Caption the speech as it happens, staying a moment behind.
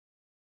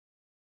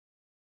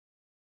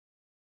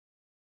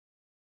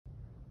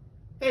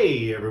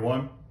Hey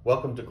everyone,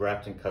 welcome to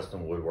Grafton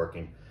Custom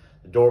Woodworking.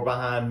 The door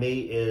behind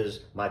me is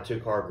my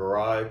two-car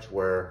garage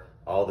where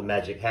all the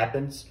magic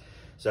happens.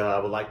 So I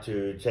would like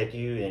to take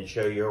you and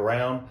show you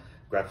around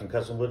Grafton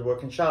Custom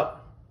Woodworking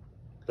Shop.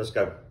 Let's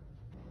go.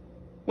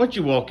 Once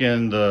you walk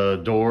in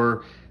the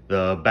door,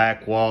 the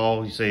back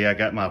wall, you see I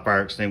got my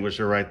fire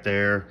extinguisher right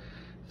there,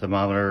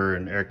 thermometer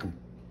and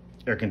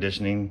air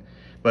conditioning.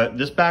 But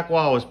this back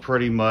wall is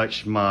pretty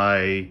much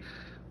my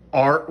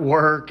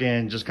artwork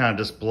and just kind of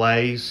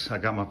displays. I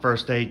got my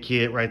first aid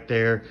kit right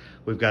there.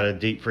 We've got a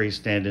deep freeze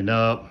standing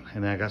up,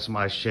 and then I got some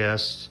ice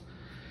chests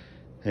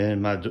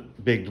and my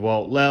big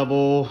DeWalt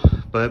level,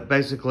 but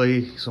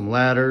basically some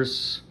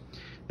ladders.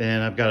 Then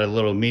I've got a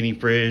little mini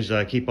fridge that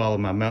I keep all of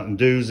my Mountain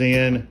Dews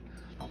in.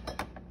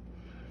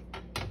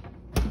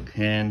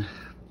 And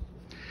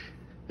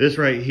this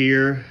right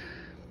here,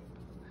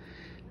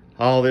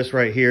 all this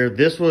right here,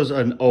 this was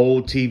an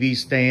old TV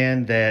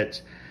stand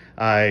that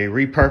I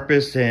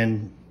repurposed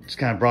and just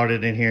kind of brought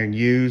it in here and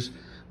used.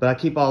 But I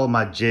keep all of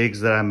my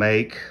jigs that I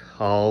make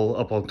all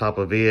up on top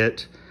of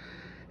it.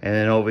 And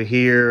then over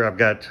here, I've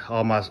got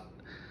all my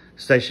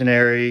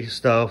stationery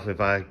stuff. If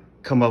I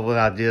come up with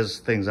ideas,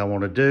 things I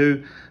want to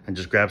do, and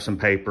just grab some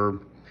paper.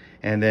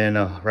 And then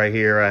right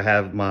here, I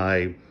have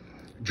my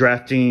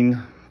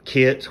drafting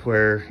kit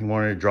where you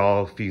want to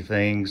draw a few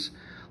things.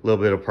 A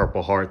little bit of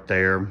Purple Heart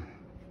there.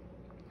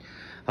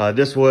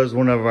 This was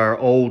one of our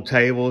old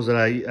tables that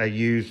I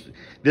used.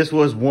 This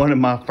was one of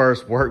my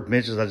first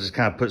workbenches. I just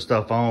kind of put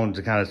stuff on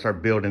to kind of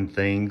start building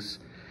things.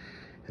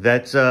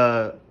 That's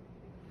a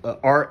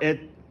art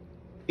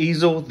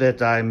easel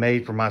that I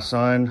made for my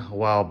son a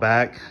while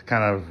back.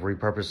 Kind of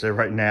repurposed it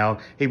right now.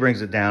 He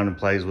brings it down and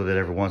plays with it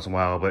every once in a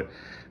while, but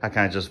I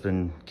kind of just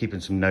been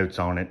keeping some notes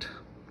on it.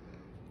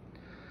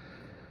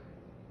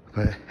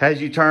 But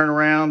as you turn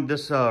around,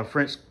 this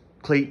French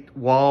cleat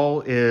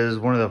wall is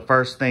one of the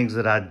first things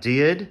that I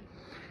did,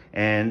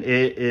 and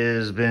it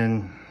has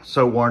been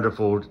so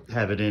wonderful to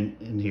have it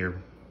in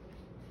here.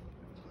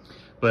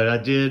 But I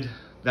did,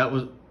 that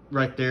was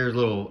right there, a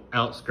little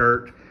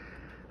outskirt.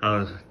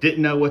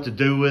 Didn't know what to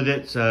do with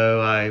it,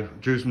 so I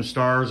drew some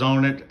stars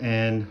on it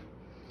and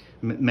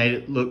made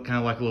it look kind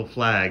of like a little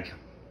flag.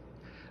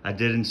 I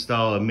did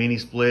install a mini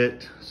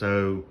split,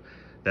 so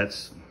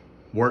that's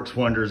works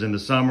wonders in the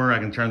summer. I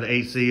can turn the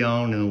AC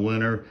on. In the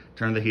winter,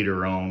 turn the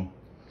heater on.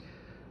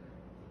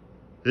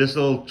 This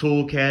little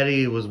tool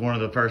caddy was one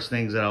of the first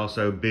things that I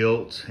also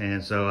built,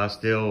 and so I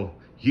still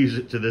use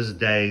it to this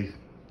day.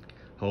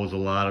 Holds a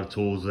lot of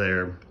tools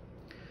there.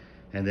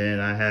 And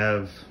then I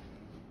have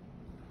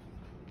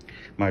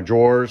my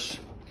drawers,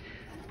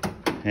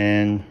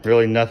 and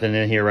really nothing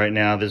in here right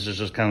now. This is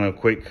just kind of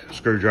quick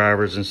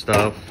screwdrivers and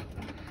stuff.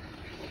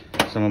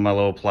 Some of my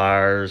little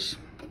pliers.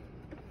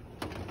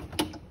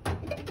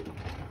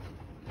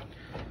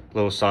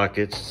 Little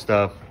sockets and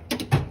stuff.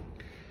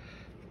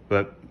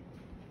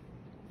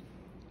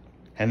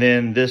 And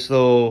then this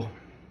little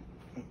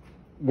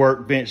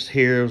workbench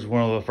here was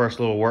one of the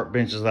first little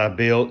workbenches I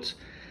built.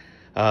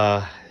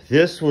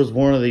 This was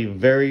one of the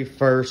very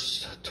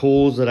first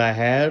tools that I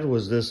had.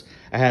 Was this?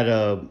 I had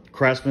a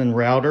Craftsman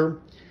router,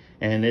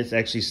 and it's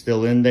actually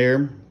still in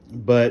there.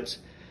 But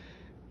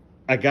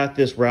I got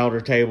this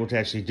router table to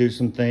actually do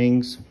some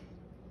things,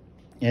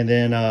 and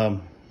then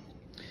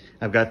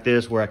I've got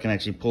this where I can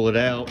actually pull it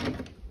out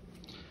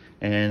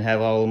and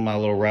have all of my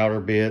little router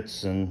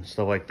bits and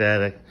stuff like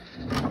that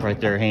right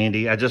there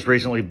handy. I just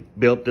recently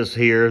built this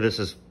here. This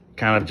is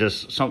kind of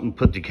just something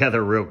put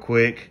together real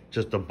quick,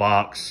 just a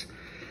box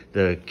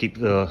to keep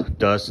the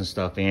dust and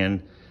stuff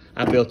in.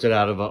 I built it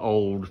out of an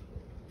old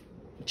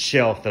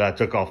shelf that I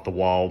took off the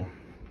wall.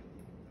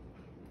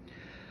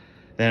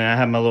 Then I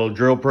have my little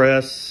drill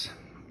press,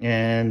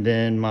 and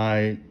then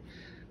my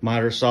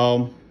miter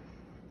saw.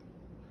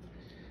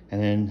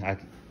 And then I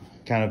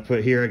kind of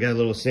put here, I got a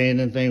little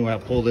sanding thing where I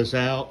pull this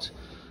out,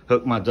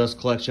 hook my dust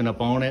collection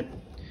up on it,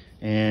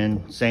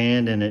 and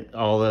sand, and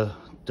all the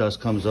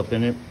dust comes up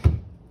in it.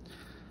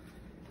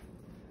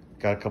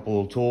 Got a couple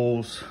little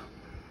tools.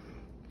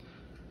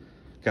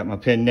 Got my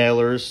pin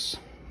nailers,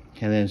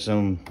 and then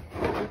some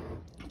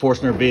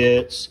Forstner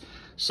bits,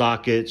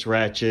 sockets,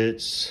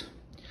 ratchets,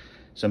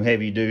 some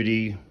heavy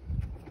duty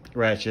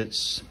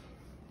ratchets,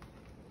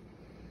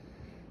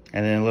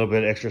 and then a little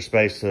bit of extra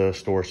space to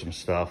store some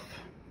stuff.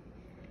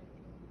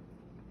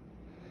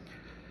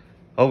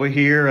 Over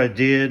here, I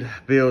did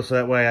build so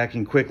that way I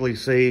can quickly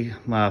see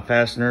my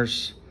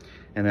fasteners,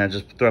 and I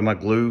just throw my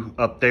glue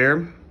up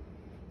there.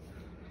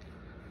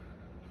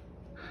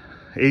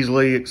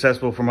 Easily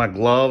accessible for my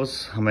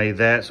gloves. I made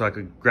that so I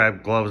could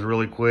grab gloves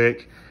really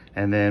quick,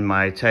 and then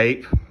my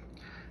tape,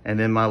 and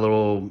then my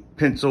little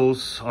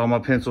pencils, all my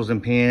pencils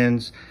and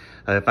pens.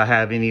 If I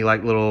have any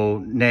like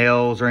little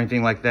nails or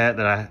anything like that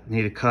that I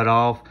need to cut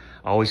off,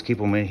 I always keep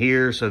them in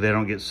here so they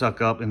don't get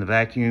sucked up in the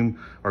vacuum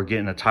or get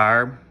in a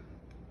tire.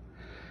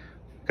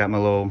 Got my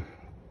little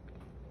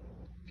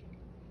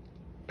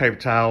paper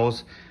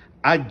towels.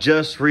 I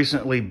just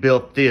recently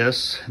built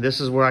this. This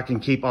is where I can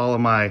keep all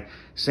of my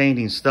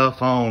sanding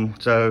stuff on.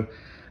 So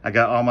I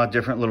got all my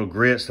different little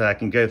grits that I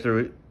can go through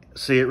it,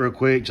 see it real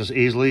quick, just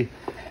easily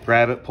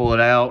grab it, pull it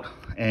out,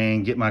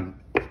 and get my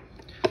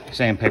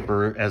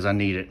sandpaper as I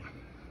need it.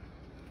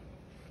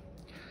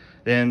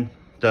 Then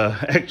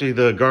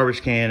the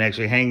garbage can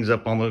actually hangs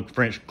up on the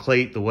French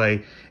plate the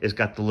way it's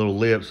got the little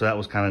lip, so that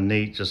was kind of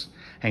neat, just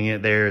hanging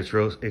it there. It's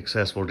real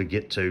accessible to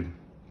get to.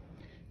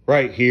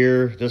 Right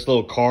here, this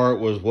little cart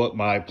was what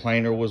my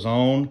planer was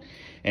on,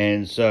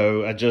 and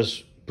so I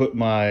just put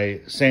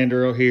my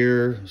sander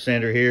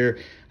here,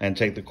 and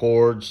take the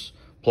cords,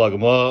 plug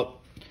them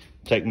up,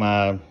 take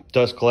my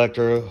dust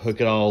collector,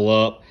 hook it all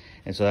up,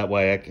 and so that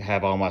way I can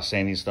have all my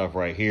sanding stuff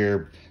right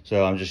here.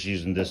 So I'm just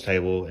using this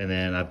table, and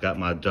then I've got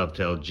my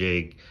dovetail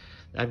jig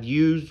I've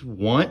used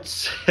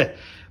once, but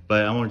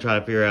I'm gonna try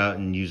to figure out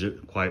and use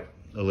it quite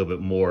a little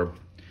bit more.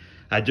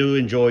 I do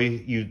enjoy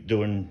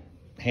doing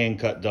hand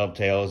cut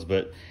dovetails,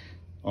 but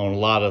on a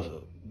lot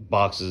of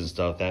boxes and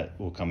stuff, that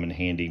will come in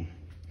handy.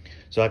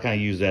 So I kind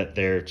of use that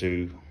there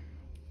to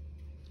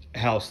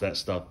house that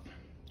stuff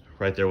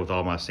right there with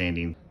all my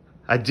sanding.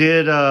 I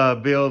did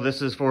build,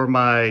 this is for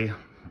my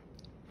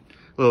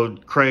little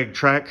Craig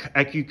Track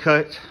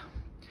AccuCut.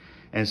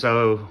 And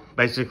so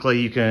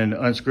basically you can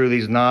unscrew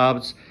these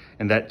knobs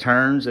and that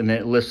turns and then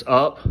it lifts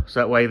up.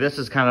 So that way this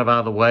is kind of out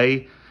of the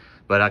way,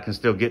 but I can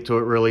still get to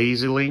it really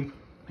easily.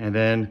 And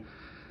then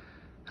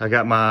I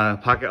got my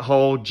pocket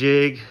hole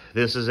jig.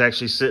 This is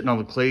actually sitting on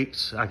the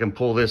cleats. I can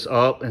pull this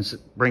up and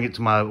bring it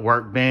to my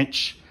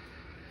workbench.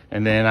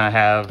 And then I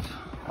have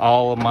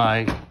all of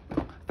my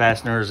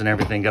fasteners and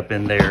everything up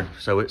in there.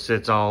 So it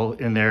sits all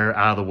in there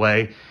out of the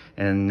way.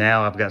 And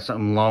now I've got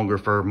something longer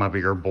for my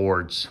bigger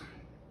boards.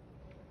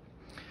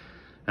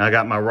 And I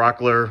got my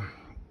Rockler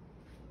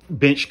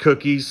bench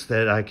cookies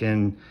that I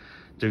can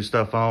do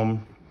stuff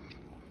on.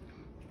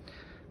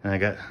 And I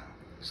got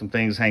some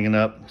things hanging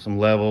up, some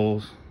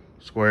levels,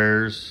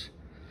 squares.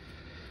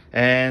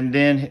 And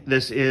then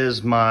this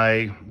is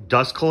my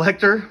dust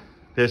collector.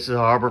 This is a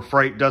Harbor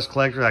Freight dust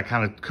collector I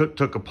kind of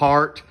took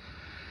apart,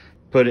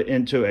 put it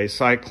into a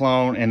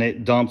cyclone, and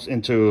it dumps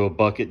into a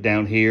bucket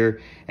down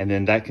here, and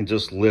then that can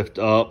just lift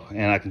up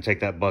and I can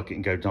take that bucket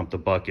and go dump the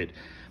bucket.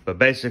 But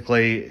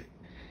basically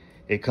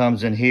it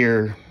comes in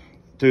here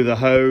through the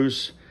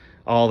hose,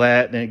 all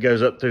that, then it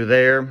goes up through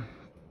there,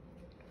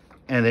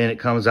 and then it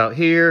comes out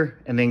here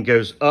and then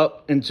goes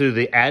up into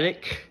the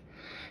attic,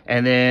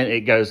 and then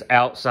it goes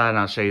outside, and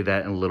I'll show you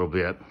that in a little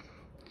bit.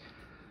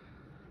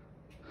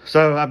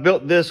 So I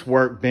built this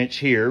workbench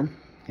here,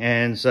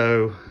 and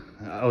so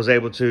I was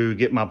able to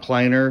get my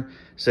planer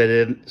set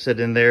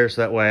in there,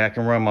 so that way I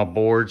can run my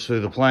boards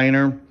through the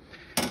planer,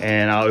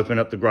 and I'll open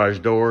up the garage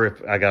door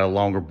if I got a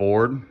longer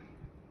board.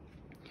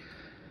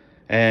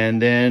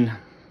 And then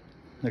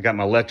I got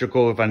my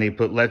electrical if I need to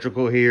put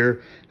electrical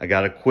here. I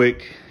got a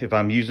quick, if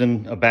I'm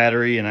using a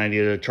battery and I need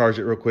to charge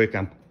it real quick,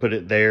 I put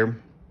it there.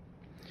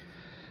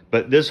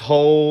 But this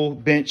whole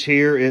bench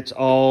here, it's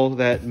all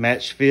that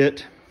match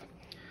fit.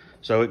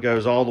 So it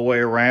goes all the way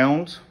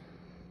around.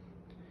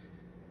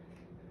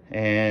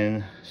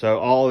 And so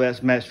all of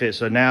that's match fit.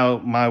 So now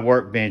my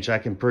workbench, I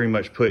can pretty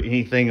much put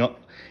anything up,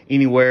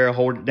 anywhere,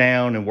 hold it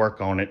down and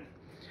work on it.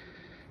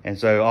 And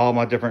so all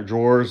my different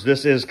drawers,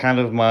 this is kind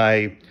of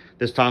my,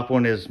 this top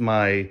one is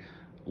my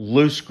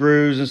loose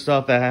screws and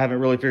stuff that I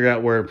haven't really figured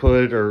out where to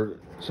put, or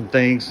some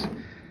things.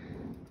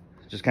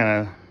 Just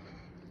kind of.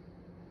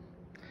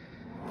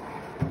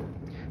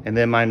 And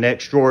then my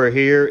next drawer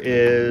here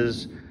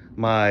is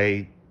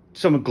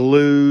some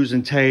glues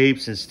and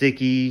tapes and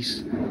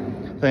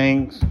stickies,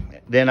 things.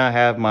 Then I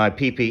have my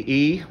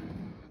PPE.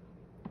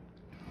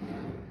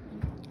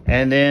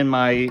 And then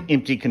my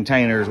empty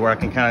containers, where I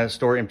can kind of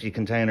store empty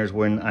containers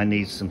when I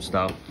need some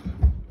stuff.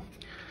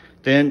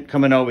 Then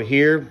coming over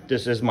here,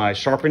 this is my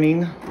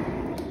sharpening.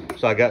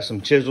 So I got some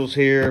chisels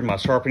here, my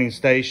sharpening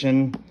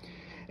station.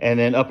 And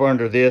then up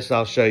under this,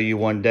 I'll show you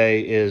one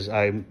day, is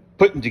I'm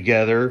putting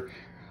together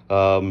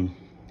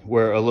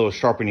where a little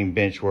sharpening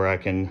bench where I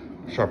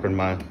can sharpen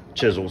my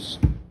chisels.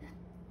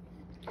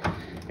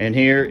 And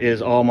here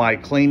is all my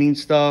cleaning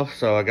stuff.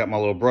 So I got my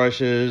little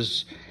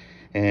brushes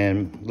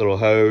and little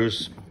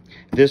hose.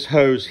 This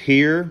hose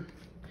here,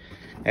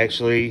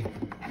 actually,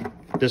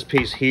 this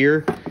piece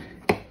here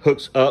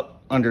hooks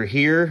up under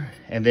here,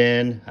 and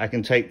then I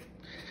can take,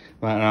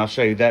 and I'll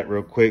show you that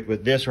real quick,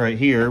 but this right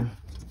here,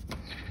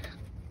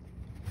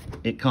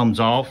 it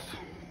comes off,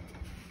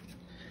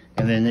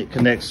 and then it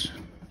connects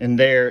in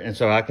there, and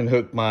so I can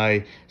hook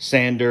my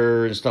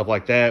sander and stuff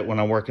like that when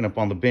I'm working up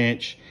on the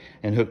bench,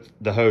 and hook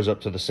the hose up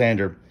to the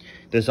sander.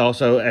 This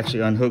also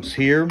actually unhooks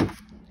here,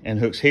 and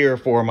hooks here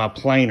for my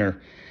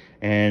planer.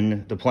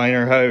 And the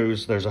planer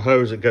hose, there's a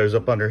hose that goes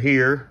up under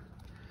here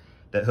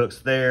that hooks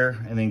there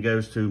and then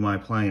goes to my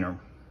planer.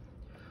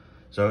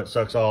 So it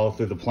sucks all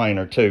through the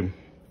planer too.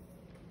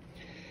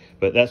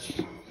 But that's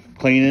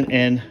cleaning,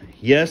 and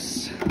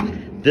yes,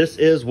 this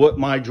is what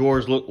my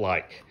drawers look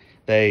like.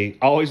 They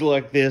always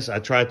look like this. I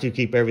try to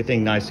keep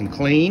everything nice and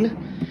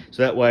clean,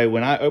 so that way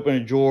when I open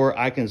a drawer,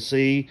 I can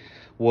see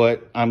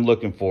what I'm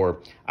looking for.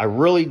 I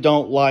really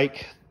don't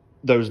like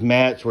those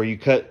mats where you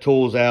cut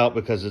tools out,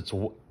 because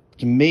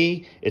to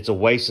me, it's a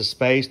waste of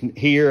space.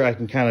 Here, I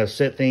can kind of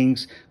set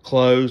things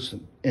close,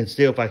 and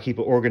still, if I keep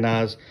it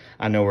organized,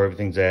 I know where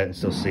everything's at and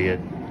still see it.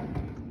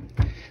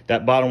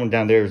 That bottom one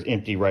down there is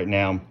empty right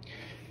now.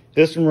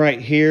 This one right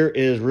here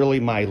is really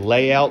my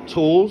layout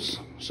tools.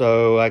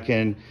 So I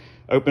can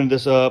open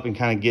this up and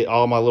kind of get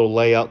all my little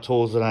layout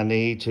tools that I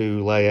need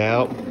to lay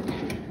out.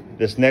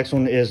 This next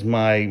one is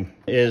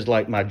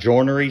like my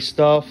joinery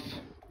stuff.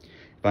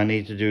 If I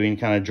need to do any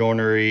kind of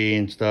joinery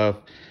and stuff,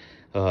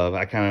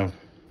 I kind of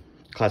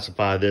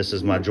classify this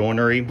as my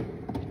joinery.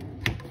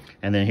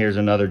 And then here's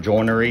another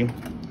joinery.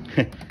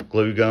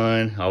 Glue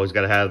gun, always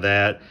got to have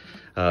that.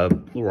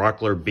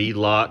 Rockler bead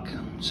lock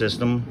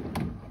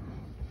system.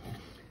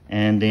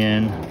 And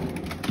then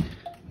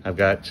I've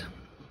got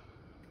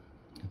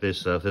this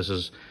stuff. This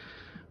is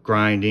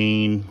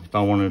grinding, if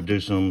I want to do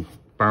some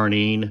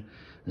burning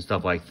and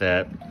stuff like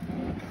that.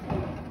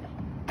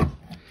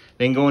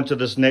 Then going to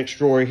this next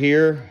drawer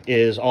here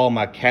is all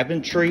my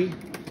cabinetry.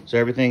 So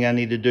everything I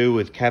need to do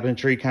with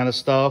cabinetry kind of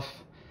stuff.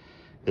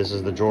 This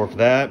is the drawer for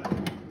that.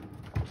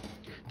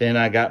 Then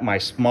I got my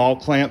small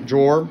clamp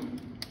drawer.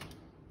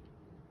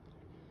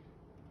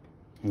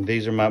 And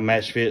these are my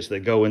match fits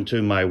that go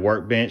into my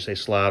workbench. They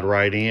slide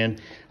right in.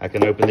 I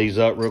can open these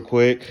up real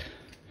quick,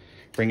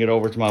 bring it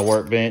over to my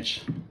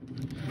workbench,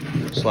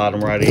 slide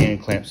them right in,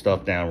 clamp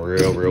stuff down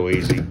real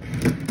easy.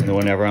 And then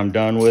whenever I'm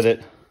done with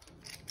it,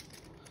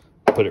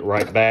 put it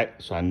right back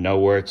so I know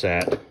where it's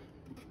at.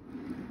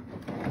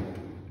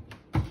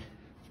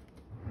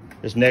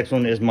 This next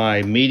one is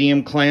my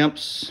medium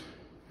clamps.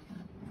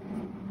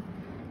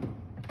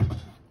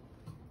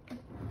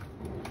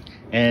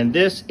 And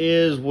this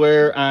is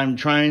where I'm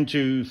trying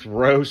to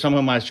throw some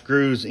of my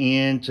screws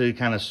in to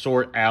kind of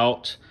sort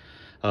out,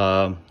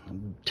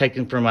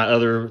 taking from my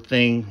other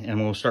thing, and I'm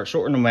going to start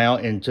sorting them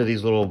out into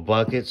these little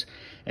buckets,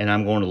 and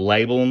I'm going to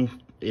label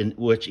them in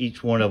which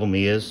each one of them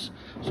is.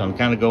 So I'm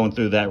kind of going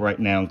through that right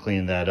now and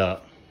cleaning that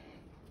up.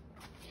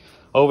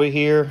 Over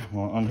here, I'm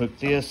going to unhook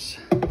this.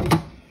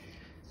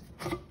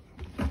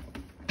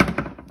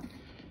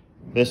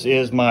 This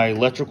is my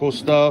electrical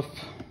stuff.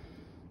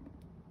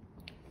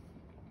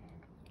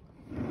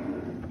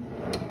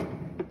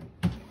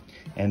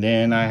 And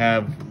then I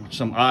have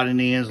some odd and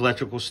ends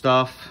electrical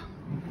stuff.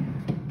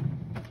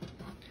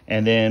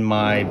 And then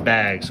my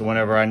bags. So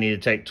whenever I need to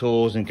take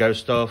tools and go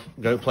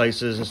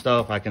places and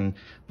stuff, I can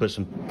put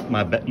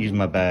use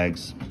my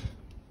bags.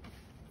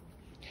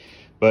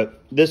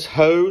 But this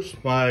hose,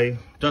 my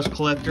dust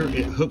collector,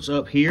 it hooks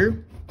up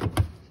here.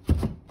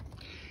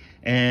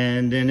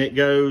 And then it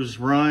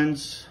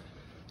runs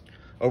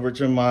over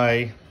to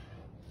my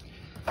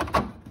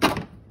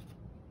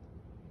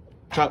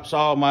chop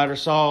saw, miter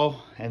saw,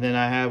 and then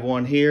I have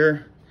one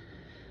here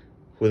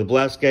with a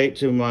blast gate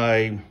to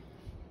my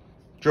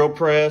drill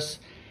press.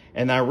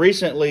 And I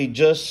recently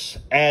just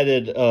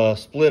added a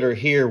splitter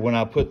here when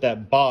I put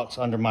that box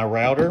under my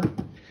router.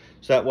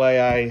 So that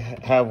way I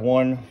have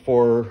one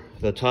for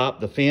the top,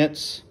 the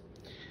fence,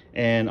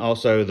 and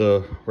also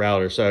the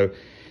router. So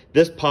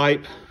this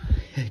pipe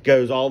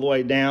goes all the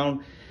way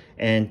down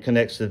and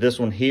connects to this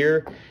one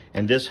here.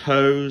 And this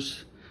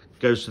hose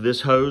goes to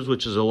this hose,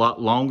 which is a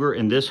lot longer,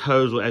 and this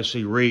hose will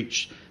actually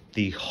reach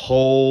the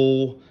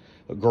whole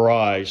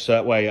garage, so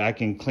that way I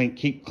can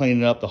keep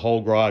cleaning up the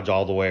whole garage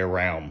all the way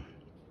around.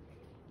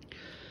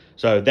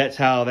 So that's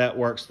how that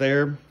works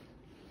there.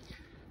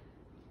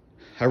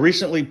 I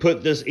recently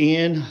put this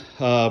in.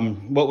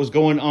 What was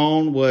going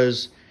on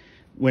was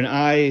when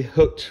I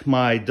hooked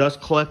my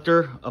dust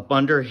collector up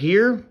under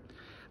here,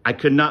 I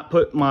could not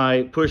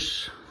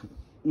push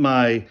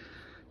my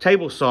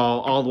table saw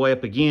all the way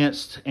up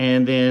against,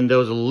 and then there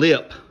was a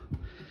lip.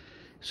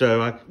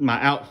 So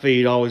my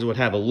outfeed always would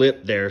have a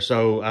lip there.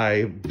 So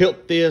I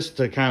built this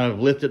to kind of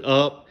lift it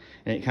up,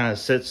 and it kind of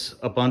sits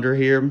up under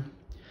here.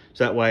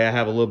 So that way I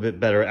have a little bit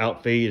better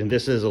outfeed, and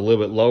this is a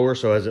little bit lower.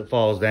 So as it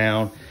falls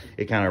down,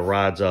 it kind of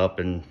rides up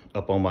and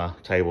up on my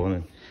table,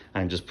 and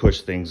I can just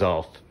push things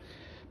off.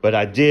 But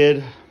I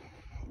did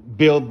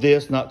build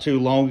this not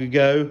too long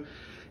ago.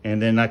 And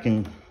then I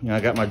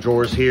got my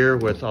drawers here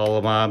with all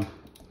of my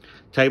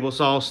table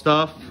saw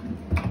stuff.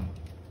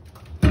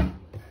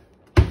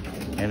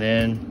 And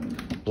then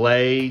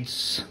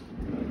blades.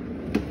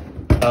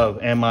 Oh,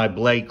 and my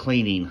blade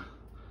cleaning.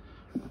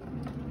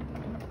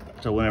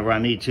 So whenever I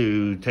need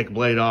to take a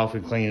blade off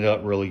and clean it up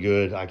really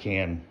good, I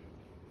can.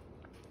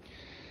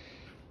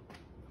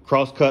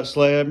 Crosscut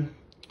sled.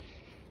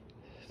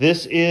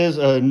 This is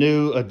a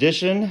new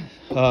addition.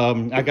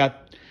 I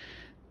got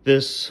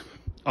this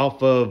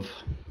off of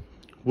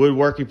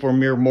Woodworking for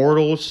Mere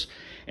Mortals,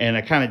 and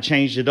I kind of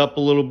changed it up a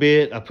little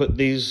bit. I put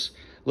these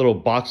little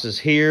boxes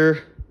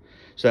here,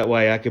 so that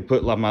way I could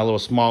put like my little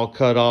small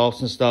cutoffs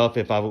and stuff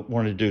if I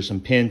wanted to do some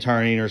pin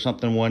turning or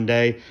something one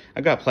day.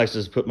 I got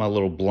places to put my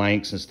little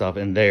blanks and stuff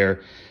in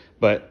there,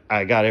 but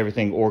I got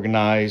everything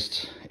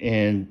organized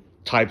in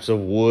types of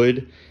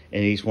wood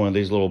in each one of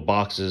these little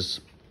boxes,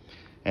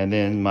 and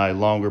then my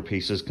longer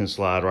pieces can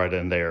slide right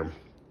in there.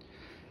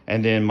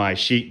 And then my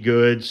sheet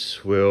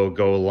goods will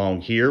go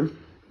along here.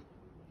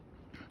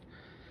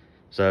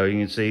 So you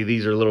can see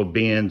these are little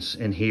bins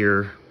in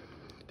here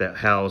that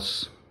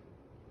house.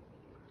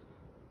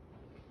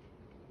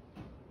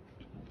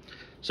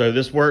 So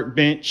this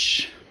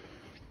workbench,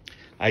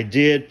 I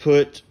did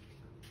put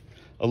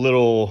a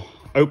little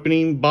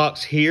opening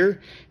box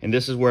here, and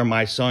this is where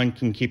my son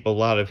can keep a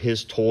lot of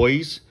his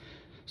toys.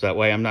 So that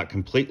way I'm not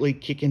completely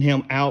kicking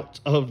him out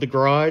of the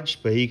garage,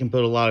 but he can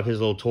put a lot of his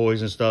little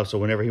toys and stuff. So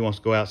whenever he wants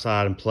to go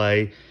outside and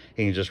play,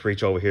 he can just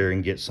reach over here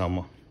and get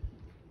some.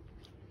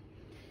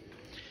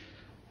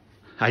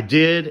 I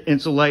did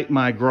insulate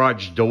my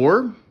garage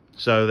door,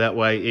 so that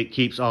way it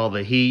keeps all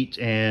the heat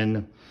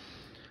and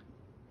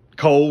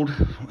cold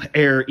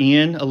air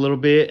in a little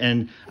bit.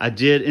 And I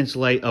did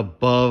insulate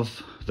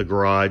above the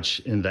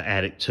garage in the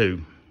attic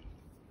too.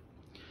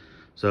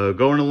 So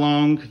going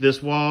along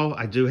this wall,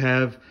 I do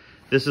have,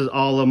 this is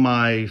all of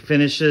my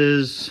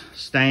finishes,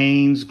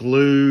 stains,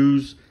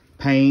 glues,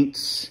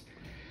 paints,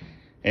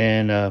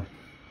 and then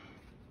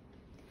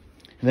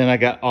I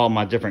got all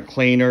my different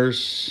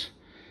cleaners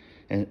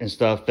and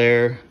stuff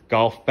there.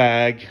 Golf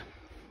bag.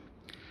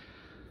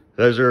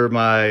 Those are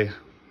my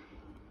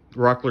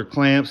rockler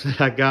clamps that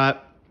I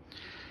got.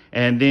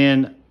 And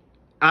then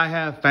I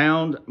have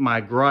found my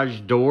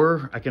garage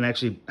door. I can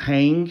actually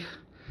hang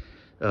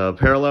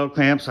parallel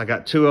clamps. I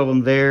got 2 of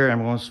them there.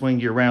 I'm going to swing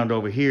you around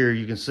over here.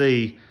 You can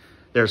see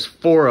there's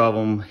 4 of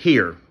them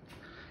here.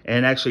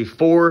 And actually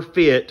 4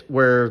 fit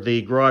where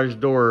the garage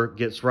door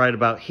gets right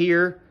about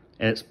here,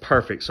 and it's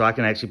perfect. So I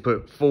can actually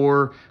put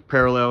 4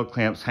 parallel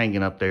clamps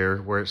hanging up there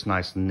where it's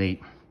nice and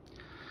neat.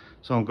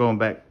 So I'm going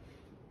back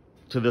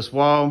to this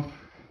wall.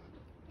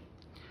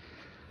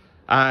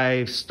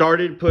 I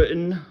started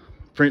putting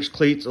French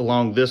cleats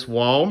along this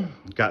wall.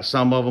 Got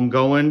some of them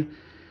going,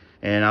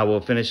 and I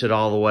will finish it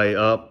all the way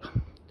up.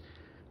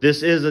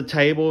 This is a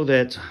table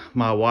that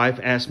my wife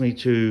asked me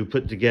to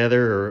put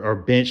together, or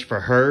bench for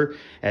her,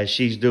 as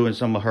she's doing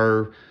some of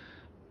her,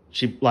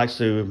 she likes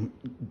to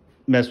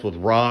mess with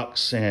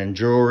rocks and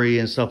jewelry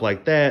and stuff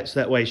like that, so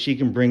that way she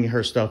can bring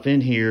her stuff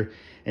in here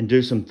and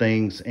do some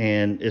things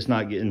and it's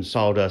not getting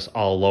sawdust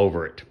all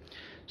over it.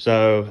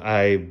 So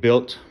I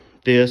built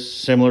this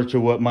similar to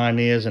what mine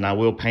is, and I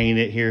will paint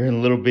it here in a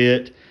little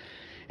bit.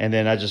 And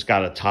then I just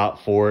got a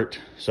top for it,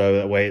 so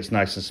that way it's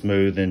nice and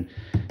smooth and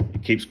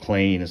it keeps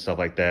clean and stuff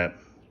like that.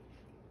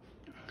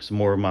 Some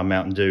more of my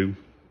Mountain Dew.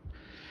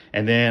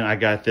 And then I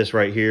got this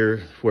right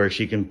here where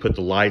she can put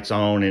the lights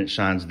on and it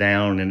shines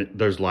down, and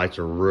those lights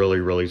are really,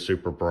 really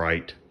super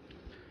bright.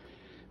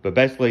 But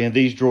basically in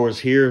these drawers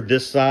here,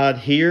 this side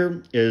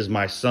here is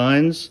my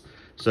son's.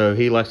 So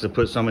he likes to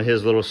put some of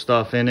his little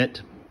stuff in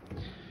it.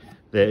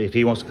 That if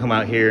he wants to come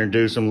out here and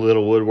do some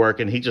little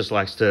woodworking, he just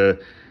likes to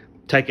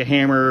take a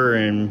hammer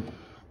and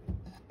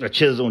a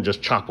chisel and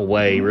just chop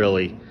away,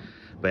 really.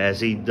 But as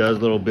he does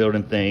little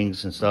building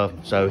things and stuff,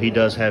 so he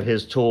does have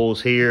his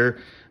tools here,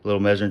 a little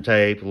measuring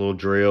tape, a little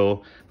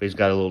drill, but he's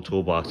got a little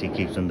toolbox, he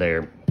keeps them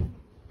there.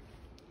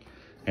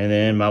 And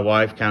then my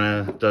wife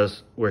kind of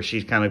does where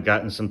she's kind of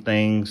gotten some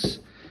things,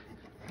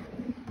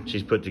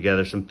 she's put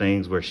together some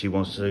things where she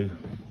wants to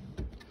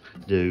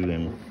do,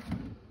 and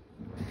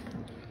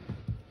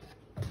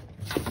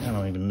I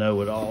don't even know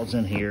what all's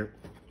in here.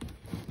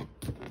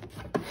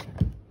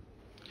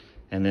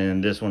 And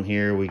then this one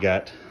here we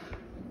got,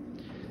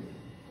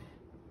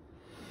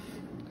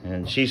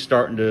 and she's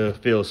starting to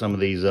fill some of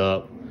these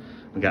up.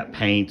 We got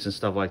paints and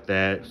stuff like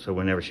that, so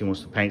whenever she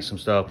wants to paint some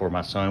stuff, or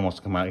my son wants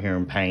to come out here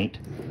and paint.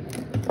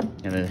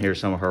 And then here's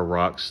some of her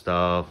rock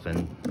stuff,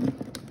 and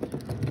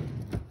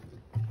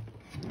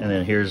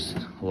then here's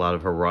a lot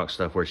of her rock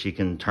stuff where she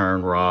can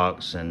turn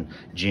rocks and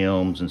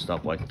gems and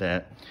stuff like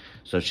that.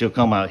 So she'll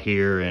come out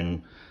here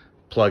and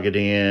plug it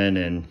in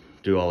and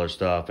do all her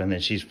stuff. And then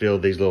she's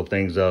filled these little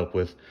things up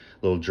with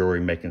little jewelry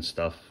making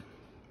stuff.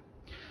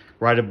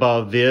 Right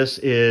above this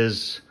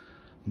is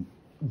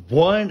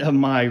one of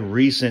my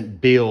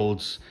recent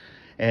builds.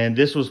 And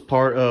this was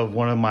part of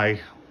one of my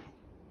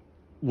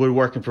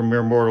woodworking for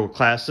mere mortal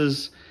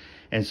classes.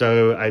 And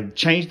so I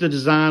changed the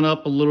design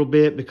up a little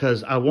bit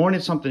because I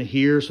wanted something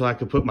here so I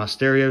could put my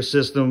stereo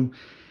system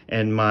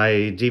and my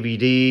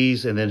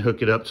DVDs and then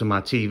hook it up to my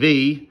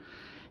TV.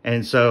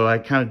 And so I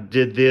kind of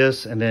did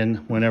this, and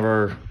then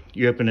whenever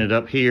you open it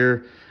up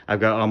here,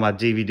 I've got all my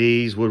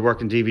DVDs,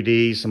 woodworking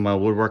DVDs, some of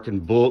my woodworking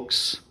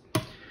books,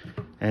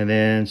 and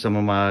then some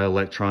of my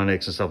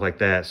electronics and stuff like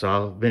that. So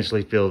I'll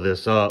eventually fill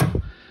this up.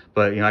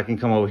 But, you know, I can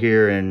come over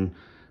here and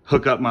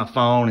hook up my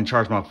phone and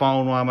charge my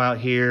phone while I'm out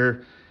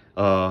here.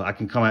 I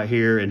can come out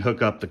here and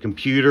hook up the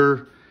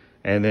computer,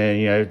 and then,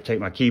 you know, take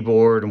my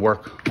keyboard and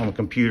work on the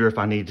computer if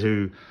I need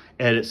to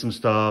edit some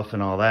stuff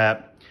and all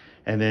that.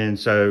 And then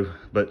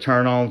but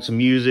turn on some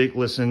music,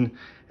 listen,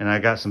 and I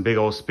got some big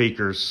old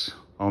speakers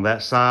on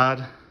that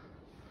side.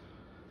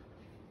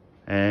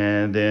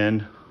 And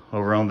then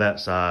over on that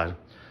side.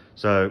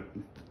 So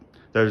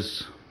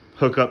those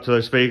hook up to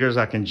those speakers,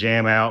 I can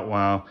jam out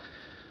while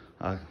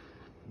I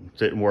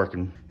sit and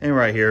working. And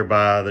right here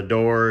by the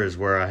door is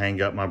where I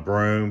hang up my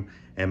broom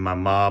and my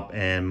mop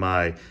and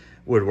my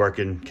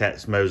Woodworking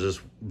Cat's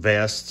Moses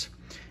vest.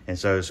 And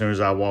so as soon as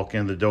I walk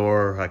in the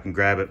door, I can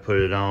grab it, put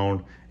it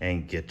on,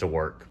 and get to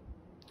work.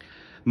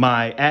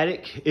 My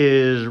attic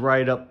is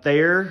right up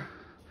there.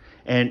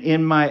 And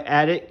in my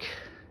attic,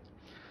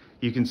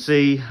 you can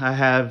see I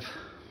have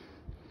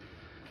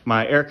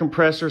my air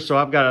compressor. So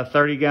I've got a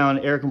 30-gallon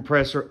air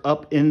compressor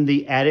up in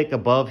the attic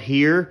above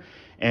here,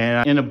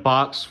 and in a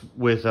box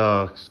with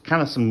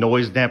kind of some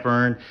noise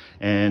dampener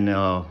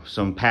and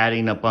some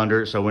padding up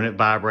under it. So when it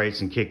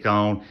vibrates and kicks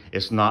on,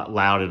 it's not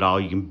loud at all.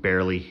 You can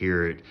barely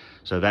hear it.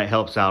 So that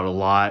helps out a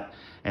lot.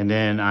 And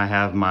then I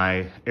have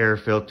my air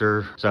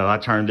filter. So I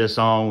turn this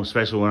on,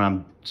 especially when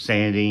I'm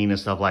sanding and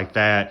stuff like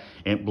that.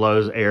 It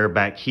blows air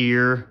back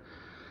here.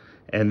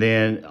 And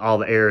then all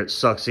the air, it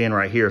sucks in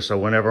right here. So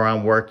whenever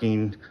I'm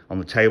working on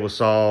the table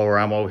saw or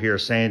I'm over here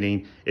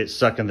sanding, it's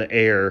sucking the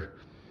air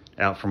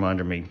out from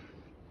under me.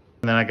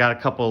 And then I got a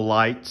couple of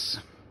lights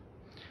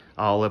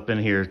all up in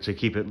here to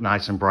keep it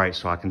nice and bright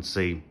so I can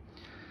see.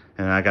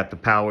 And I got the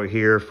power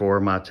here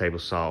for my table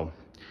saw.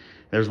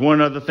 There's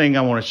one other thing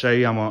I want to show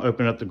you. I'm going to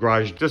open up the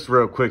garage just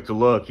real quick to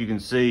look. You can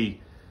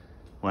see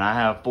when I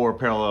have 4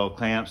 parallel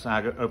clamps and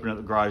I open up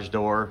the garage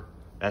door,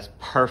 that's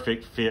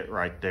perfect fit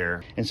right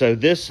there. And so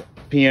this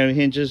piano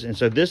hinges, and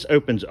so this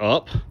opens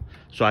up.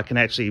 So I can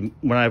actually,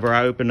 whenever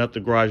I open up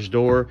the garage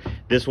door,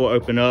 this will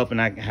open up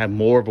and I can have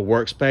more of a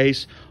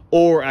workspace.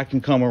 Or I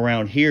can come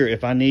around here.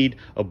 If I need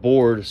a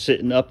board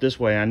sitting up this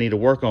way, I need to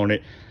work on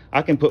it,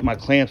 I can put my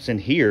clamps in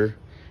here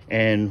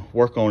and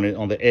work on it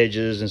on the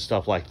edges and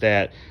stuff like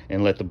that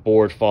and let the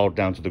board fall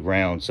down to the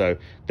ground. So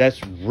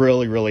that's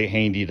really, really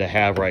handy to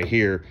have right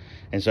here.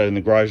 And so then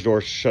the garage door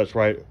shuts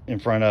right in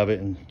front of it,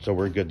 and so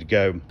we're good to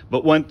go.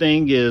 But one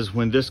thing is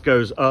when this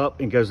goes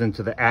up and goes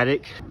into the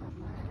attic,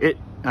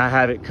 I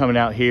have it coming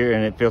out here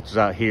and it filters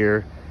out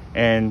here,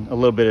 and a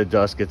little bit of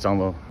dust gets on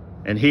the,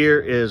 and here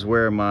is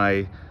where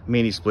my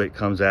mini split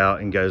comes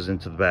out and goes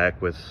into the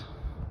back with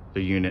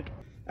the unit.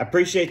 I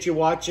appreciate you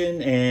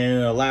watching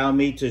and allowing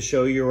me to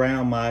show you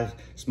around my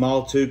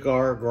small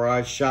 2-car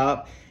garage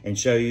shop and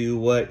show you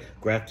what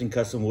Grafton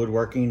Custom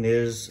Woodworking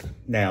is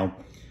now.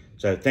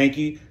 So thank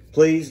you.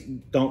 Please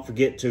don't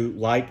forget to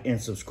like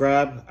and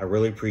subscribe. I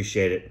really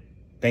appreciate it.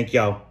 Thank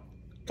y'all.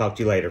 Talk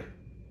to you later.